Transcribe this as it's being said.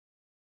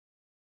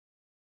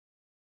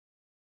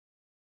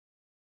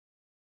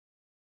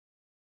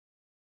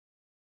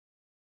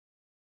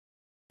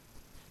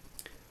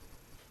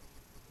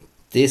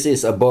This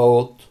is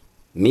about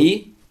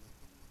me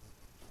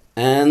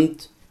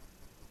and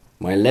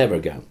my lever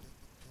gun,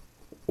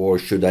 or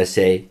should I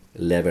say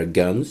lever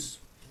guns,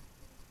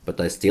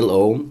 but I still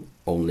own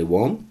only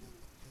one.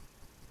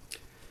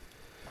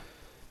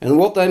 And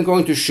what I'm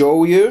going to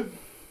show you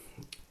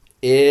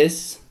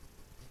is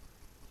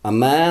a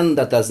man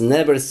that has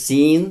never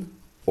seen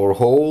or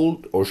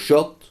hold or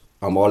shot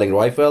a Marlin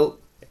rifle,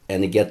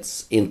 and he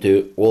gets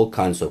into all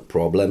kinds of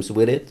problems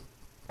with it,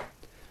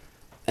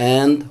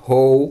 and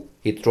how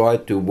he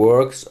tried to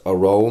work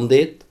around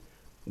it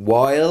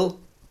while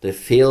the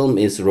film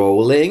is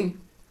rolling,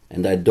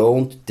 and I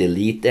don't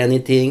delete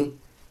anything.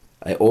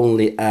 I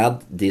only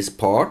add this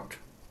part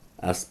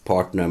as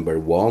part number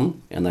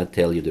 1, and I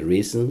tell you the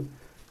reason.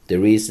 The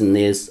reason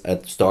is I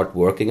start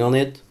working on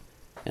it,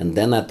 and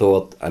then I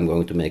thought I'm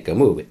going to make a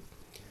movie.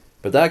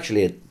 But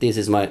actually this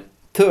is my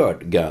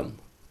third gun.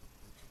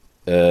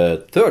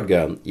 Third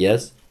gun,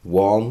 yes.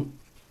 1,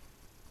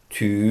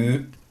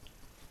 2,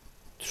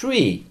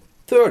 3.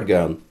 Third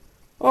gun.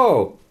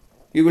 Oh,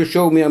 you will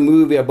show me a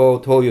movie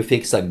about how you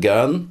fix a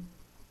gun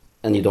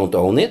and you don't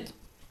own it?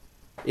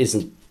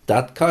 Isn't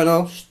that kind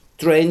of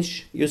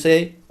strange, you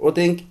say or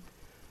think?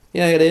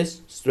 Yeah, it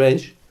is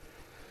strange.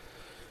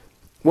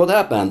 What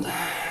happened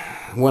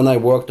when I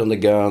worked on the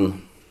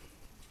gun,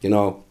 you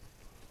know,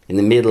 in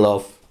the middle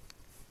of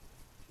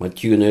my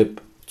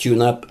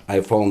tune-up,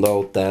 I found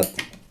out that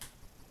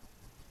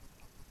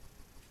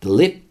the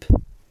lip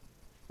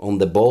on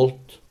the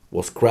bolt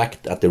was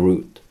cracked at the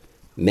root.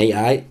 May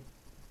I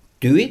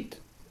do it,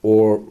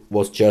 or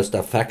was just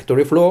a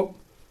factory flaw?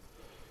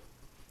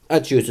 I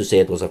choose to say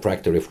it was a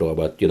factory flaw,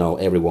 but you know,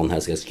 everyone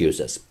has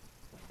excuses.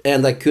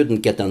 And I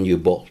couldn't get a new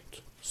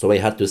bolt, so I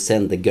had to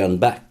send the gun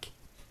back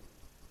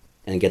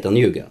and get a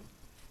new gun.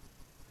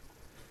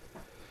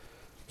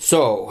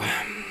 So,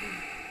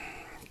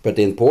 but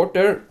the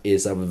importer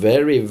is a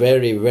very,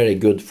 very, very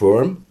good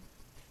firm.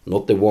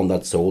 Not the one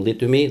that sold it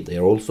to me.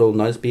 They're also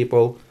nice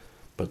people,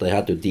 but I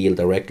had to deal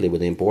directly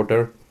with the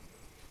importer.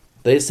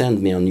 They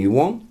sent me a new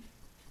one,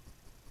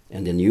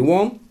 and the new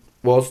one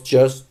was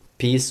just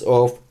piece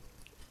of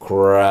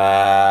crap.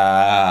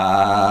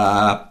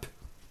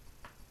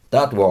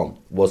 That one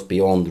was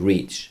beyond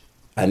reach.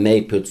 I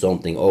may put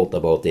something out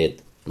about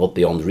it, not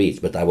beyond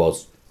reach, but I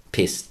was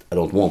pissed. I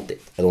don't want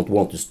it. I don't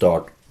want to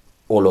start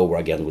all over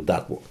again with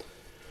that one.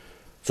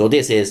 So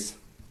this is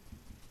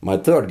my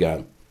third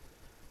gun.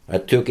 I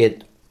took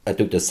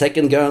the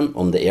second gun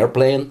on the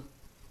airplane,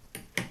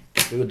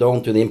 flew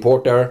down to the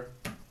importer,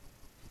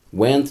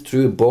 went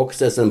through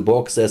boxes and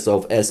boxes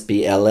of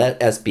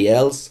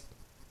SBLs,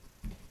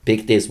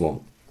 picked this one.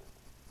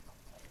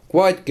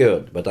 Quite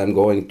good, but I'm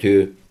going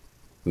to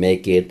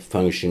make it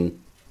function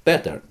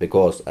better,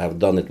 because I've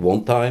done it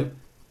one time,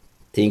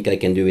 think I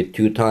can do it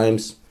 2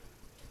 times,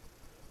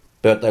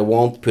 but I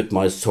won't put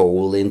my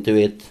soul into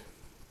it.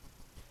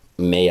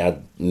 I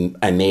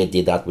may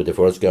did that with the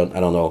first gun, I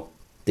don't know.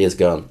 This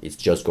gun is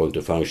just going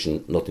to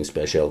function, nothing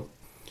special.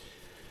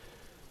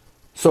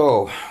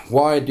 So,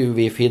 why do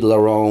we fiddle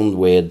around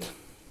with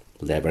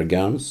lever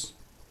guns,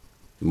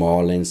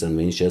 Marlins and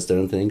Winchester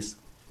and things?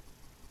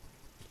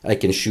 I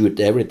can shoot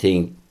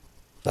everything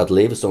that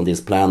lives on this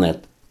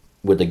planet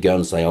with the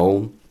guns I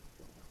own.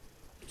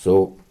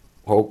 So,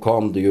 how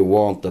come do you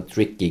want a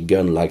tricky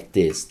gun like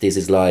this? This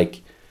is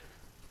like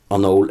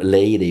an old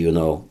lady, you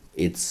know.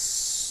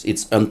 It's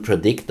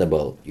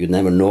unpredictable, you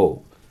never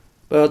know.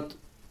 But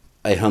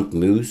I hunt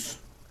moose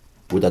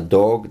with a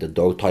dog, the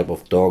dog type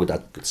of dog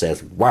that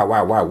says wow,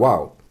 wow, wow,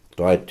 wow.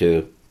 Try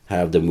to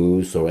have the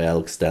moose or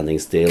elk standing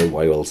still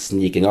while you're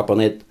sneaking up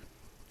on it,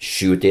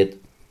 shoot it.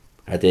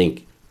 I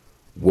think,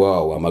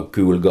 wow, I'm a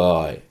cool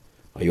guy.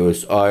 I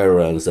use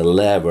irons and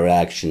lever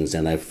actions,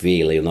 and I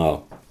feel, you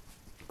know,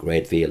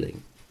 great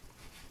feeling.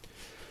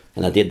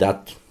 And I did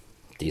that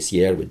this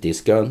year with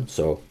this gun,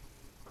 so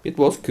it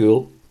was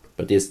cool,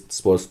 but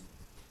this was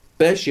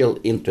special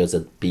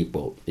interested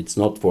people. It's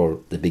not for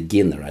the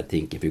beginner, I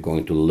think, if you're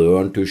going to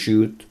learn to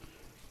shoot,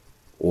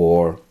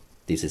 or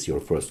this is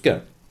your first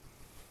gun.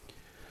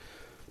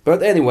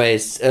 But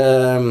anyways,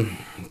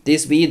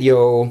 this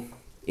video,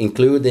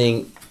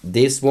 including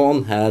this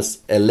one, has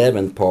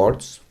 11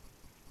 parts.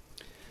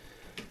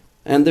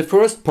 And the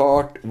first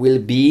part will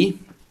be,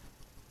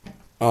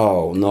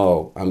 oh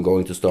no, I'm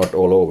going to start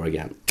all over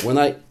again. When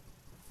I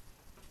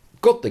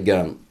got the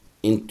gun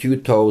in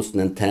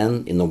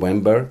 2010 in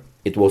November,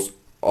 it was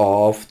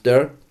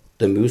after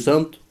the moose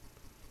hunt.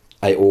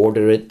 I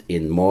ordered it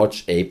in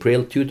March,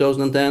 April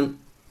 2010.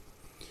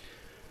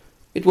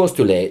 It was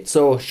too late,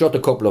 so shot a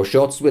couple of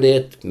shots with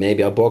it,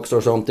 maybe a box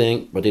or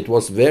something, but it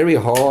was very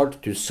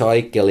hard to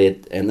cycle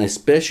it, and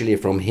especially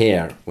from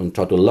here, when you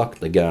try to lock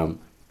the gun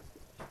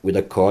with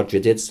the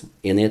cartridges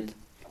in it,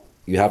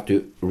 you have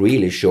to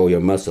really show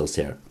your muscles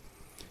here.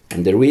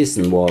 And the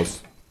reason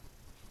was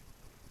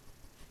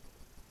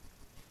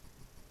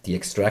the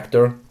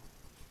extractor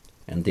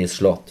and this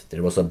slot.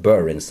 There was a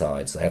burr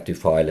inside, so I have to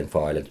file and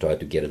try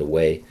to get it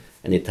away.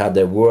 And it had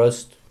the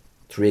worst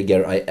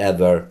trigger I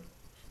ever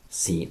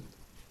seen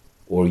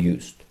or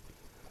used.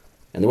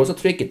 And there was a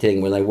tricky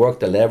thing when I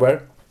worked the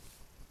lever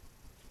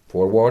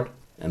forward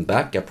and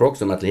back,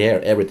 approximately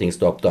here, everything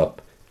stopped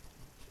up.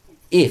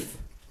 If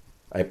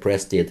I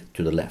pressed it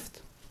to the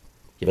left.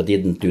 If I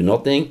didn't do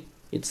nothing,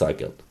 it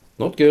cycled.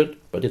 Not good,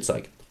 but it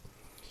cycled.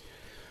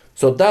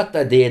 So that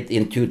I did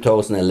in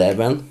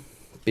 2011,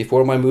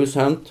 before my moose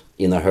hunt,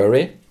 in a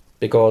hurry,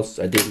 because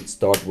I didn't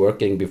start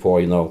working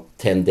before,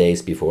 10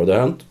 days before the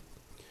hunt.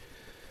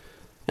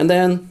 And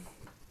then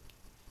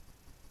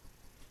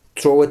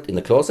throw it in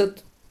the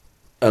closet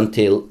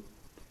until,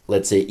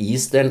 let's say,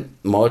 Easter,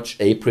 March,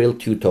 April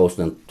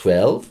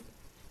 2012.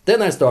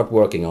 Then I start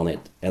working on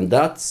it, and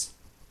that's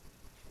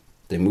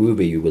the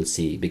movie you will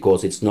see,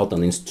 because it's not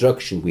an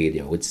instruction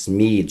video, it's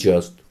me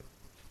just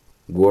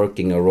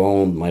working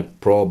around my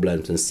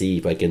problems and see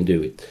if I can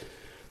do it.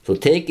 So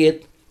take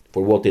it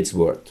for what it's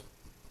worth.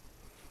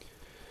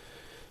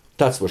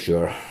 That's for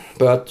sure.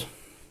 But,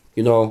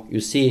 you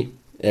see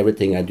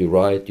everything I do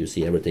right, you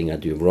see everything I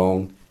do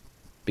wrong,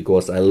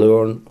 because I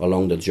learn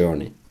along the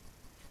journey.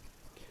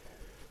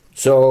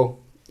 So,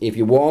 if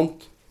you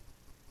want,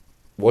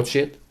 watch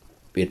it.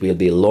 It will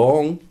be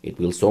long, it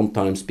will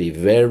sometimes be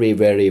very,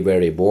 very,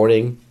 very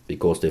boring,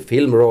 because the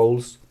film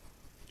rolls.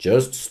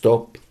 Just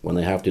stop when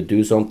I have to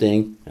do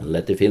something and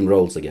let the film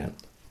rolls again.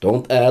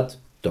 Don't add,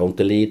 don't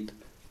delete,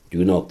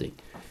 do nothing.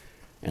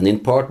 And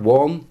in part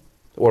 1,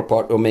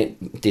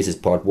 this is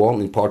part 1,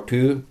 in part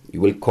 2,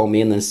 you will come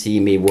in and see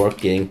me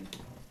working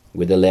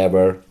with the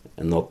lever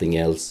and nothing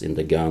else in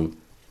the gun.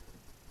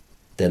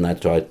 Then I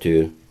try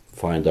to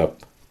find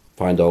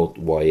out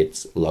why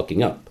it's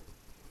locking up.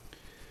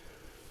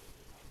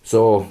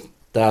 So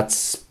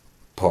that's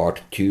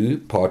part 2.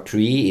 Part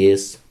 3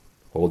 is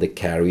how the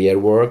carrier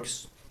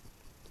works.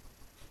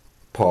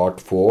 Part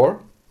 4,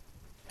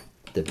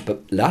 the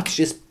latch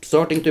is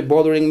starting to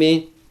bothering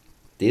me.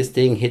 This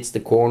thing hits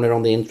the corner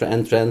on the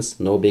entrance,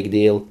 no big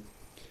deal.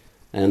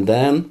 And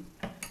then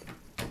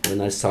when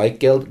I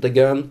cycled the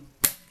gun,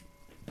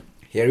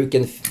 here you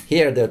can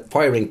hear the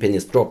firing pin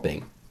is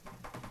dropping,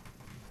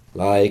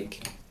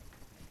 like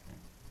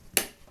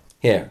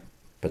here,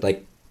 but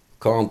I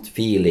can't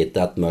feel it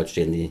that much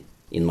in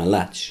my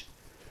latch.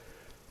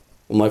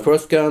 On my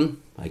first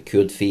gun, I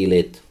could feel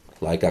it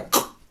like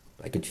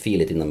I could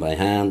feel it in my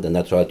hand, and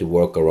I tried to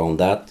work around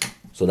that.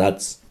 So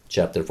that's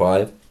chapter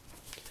 5.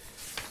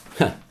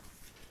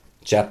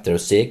 Chapter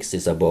 6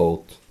 is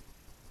about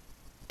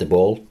the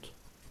bolt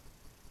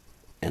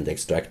and the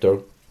extractor,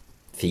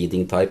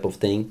 feeding type of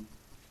thing.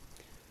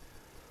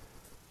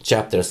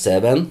 Chapter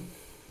 7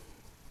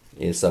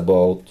 is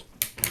about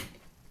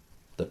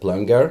the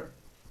plunger.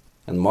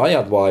 And my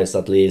advice,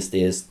 at least,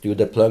 is do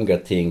the plunger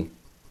thing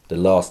the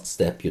last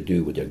step you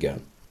do with your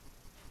gun.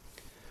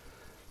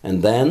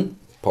 And then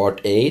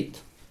part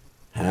 8,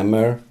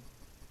 hammer,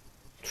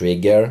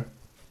 trigger,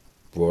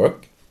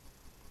 work.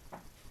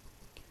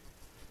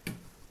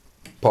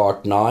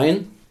 Part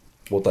 9,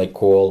 what I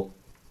call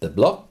the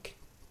block,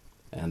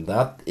 and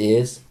that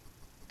is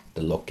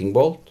the locking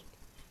bolt.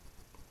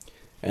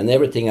 And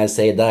everything I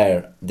say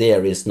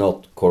there is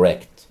not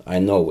correct, I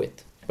know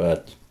it,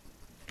 but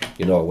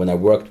when I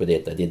worked with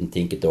it, I didn't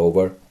think it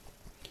over.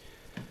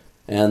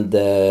 And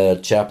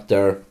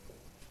chapter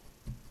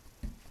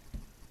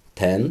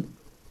 10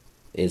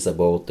 is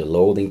about the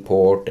loading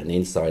port and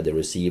inside the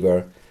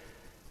receiver.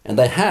 And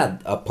I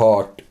had a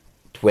part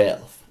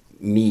 12,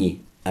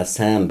 me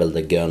assemble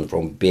the gun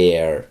from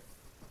bare,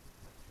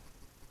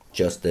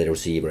 just the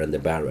receiver and the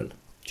barrel,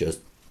 just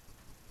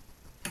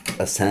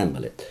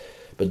assemble it.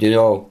 But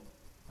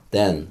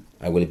then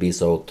I will be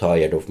so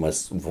tired of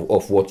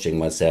watching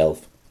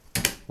myself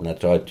when I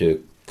try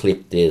to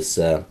clip these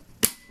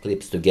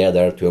clips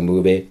together to a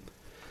movie.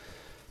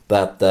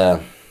 But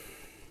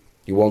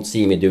you won't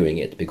see me doing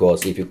it,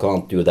 because if you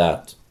can't do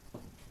that,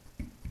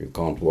 you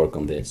can't work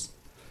on this.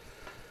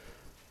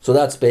 So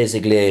that's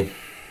basically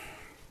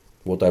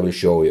what I will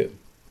show you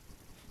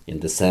in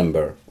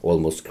December,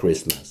 almost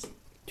Christmas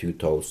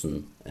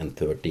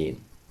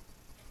 2013.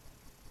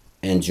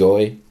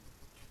 Enjoy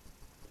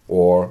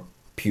or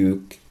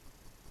puke,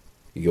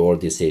 your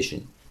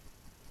decision.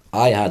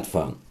 I had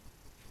fun.